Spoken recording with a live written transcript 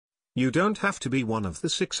You don't have to be one of the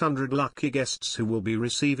 600 lucky guests who will be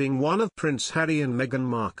receiving one of Prince Harry and Meghan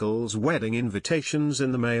Markle's wedding invitations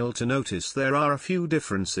in the mail to notice there are a few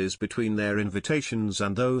differences between their invitations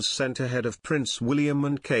and those sent ahead of Prince William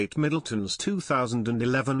and Kate Middleton's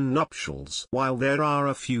 2011 nuptials. While there are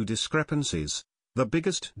a few discrepancies, the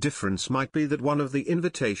biggest difference might be that one of the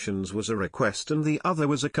invitations was a request and the other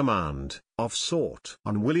was a command, of sort.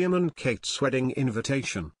 On William and Kate's wedding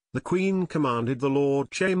invitation, the Queen commanded the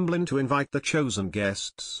Lord Chamberlain to invite the chosen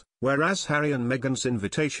guests, whereas Harry and Meghan's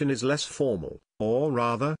invitation is less formal, or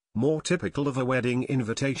rather, more typical of a wedding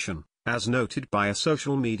invitation, as noted by a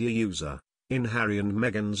social media user. In Harry and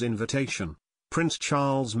Meghan's invitation, Prince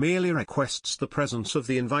Charles merely requests the presence of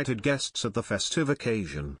the invited guests at the festive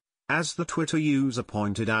occasion. As the Twitter user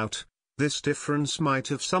pointed out, this difference might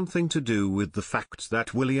have something to do with the fact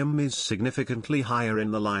that William is significantly higher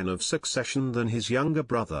in the line of succession than his younger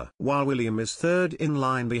brother. While William is third in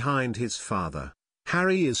line behind his father,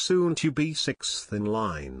 Harry is soon to be sixth in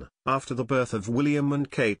line, after the birth of William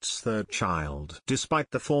and Kate's third child.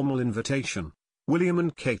 Despite the formal invitation, William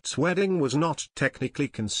and Kate's wedding was not technically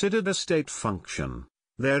considered a state function.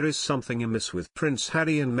 There is something amiss with Prince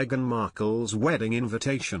Harry and Meghan Markle's wedding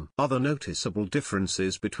invitation. Other noticeable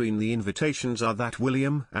differences between the invitations are that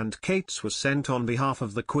William and Kate's was sent on behalf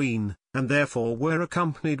of the Queen, and therefore were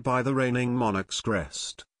accompanied by the reigning monarch's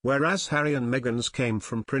crest, whereas Harry and Meghan's came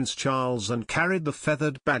from Prince Charles and carried the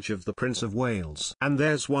feathered badge of the Prince of Wales. And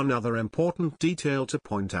there's one other important detail to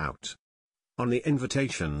point out. On the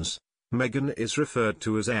invitations, Meghan is referred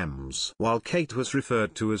to as Ms, while Kate was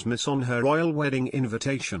referred to as Miss on her royal wedding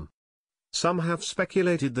invitation. Some have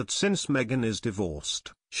speculated that since Meghan is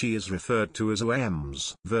divorced, she is referred to as a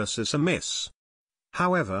Ms versus a Miss.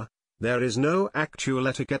 However, there is no actual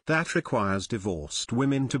etiquette that requires divorced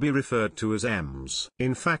women to be referred to as Ms.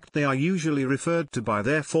 In fact, they are usually referred to by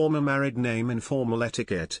their former married name in formal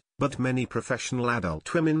etiquette, but many professional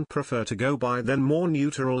adult women prefer to go by their more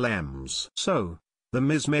neutral Ms. So, the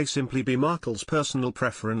Ms may simply be Markle's personal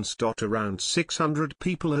preference. Around 600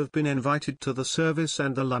 people have been invited to the service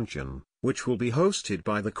and the luncheon, which will be hosted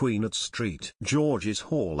by the Queen at St. George's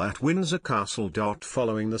Hall at Windsor Castle.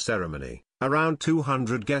 Following the ceremony, around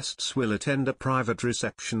 200 guests will attend a private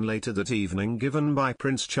reception later that evening given by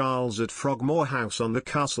Prince Charles at Frogmore House on the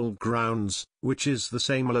castle grounds, which is the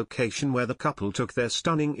same location where the couple took their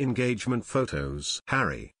stunning engagement photos.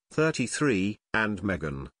 Harry, 33, and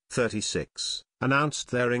Meghan, 36. Announced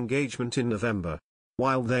their engagement in November.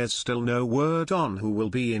 While there's still no word on who will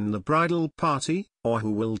be in the bridal party, or who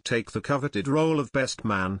will take the coveted role of best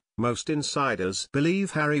man, most insiders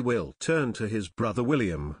believe Harry will turn to his brother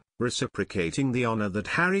William, reciprocating the honor that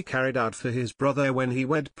Harry carried out for his brother when he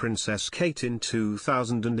wed Princess Kate in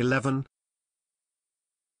 2011,